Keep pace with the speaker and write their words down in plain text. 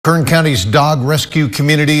Kern County's dog rescue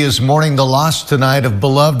community is mourning the loss tonight of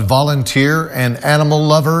beloved volunteer and animal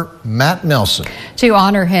lover Matt Nelson. To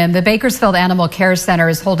honor him, the Bakersfield Animal Care Center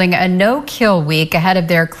is holding a no-kill week ahead of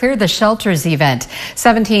their Clear the Shelters event.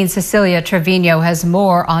 17 Cecilia Trevino has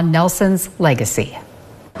more on Nelson's legacy.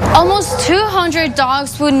 Almost 200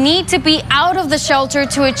 dogs would need to be out of the shelter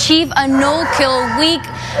to achieve a no-kill week,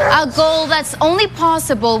 a goal that's only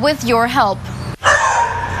possible with your help.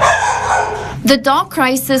 The dog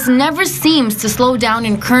crisis never seems to slow down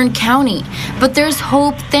in Kern County, but there's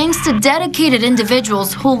hope thanks to dedicated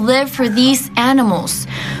individuals who live for these animals.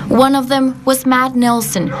 One of them was Matt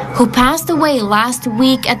Nelson, who passed away last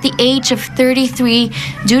week at the age of 33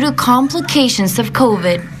 due to complications of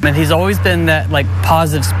COVID. And he's always been that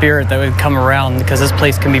positive spirit that would come around because this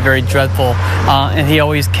place can be very dreadful. And he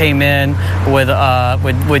always came in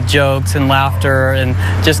with jokes and laughter and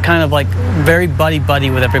just kind of very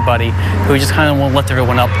buddy-buddy with everybody, who just kind of won't lift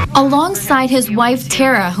everyone up. Alongside his wife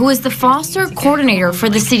Tara, who is the foster coordinator for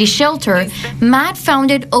the city shelter, Matt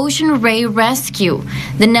founded Ocean Ray Rescue.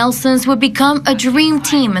 The Nelsons would become a dream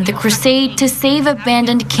team in the crusade to save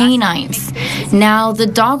abandoned canines. Now the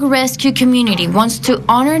dog rescue community wants to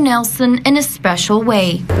honor Nelson in a special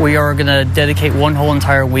way. We are going to dedicate one whole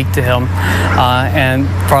entire week to him, and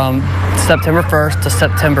from September 1st to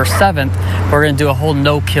September 7th, we're going to do a whole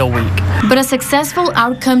no-kill week. But a successful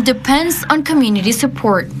outcome depends on community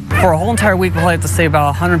support. For a whole entire week, we'll have to save about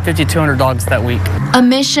 150, 200 dogs that week. A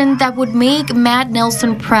mission that would make Matt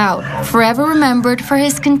Nelson proud, forever remembered for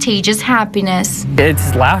his contagious happiness. It's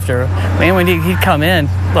his laughter. Man, when he'd come in,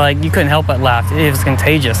 you couldn't help but laugh. It was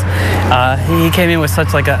contagious. He came in with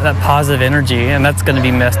such that positive energy, and that's going to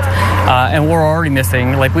be missed. And we're already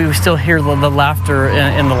missing. We still hear the laughter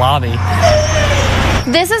in the lobby.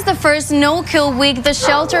 This is the first no-kill week the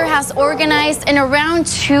shelter has organized in around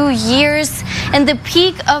 2 years, and the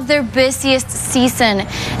peak of their busiest season.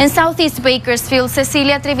 In Southeast Bakersfield,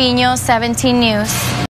 Cecilia Trevino, 17 News.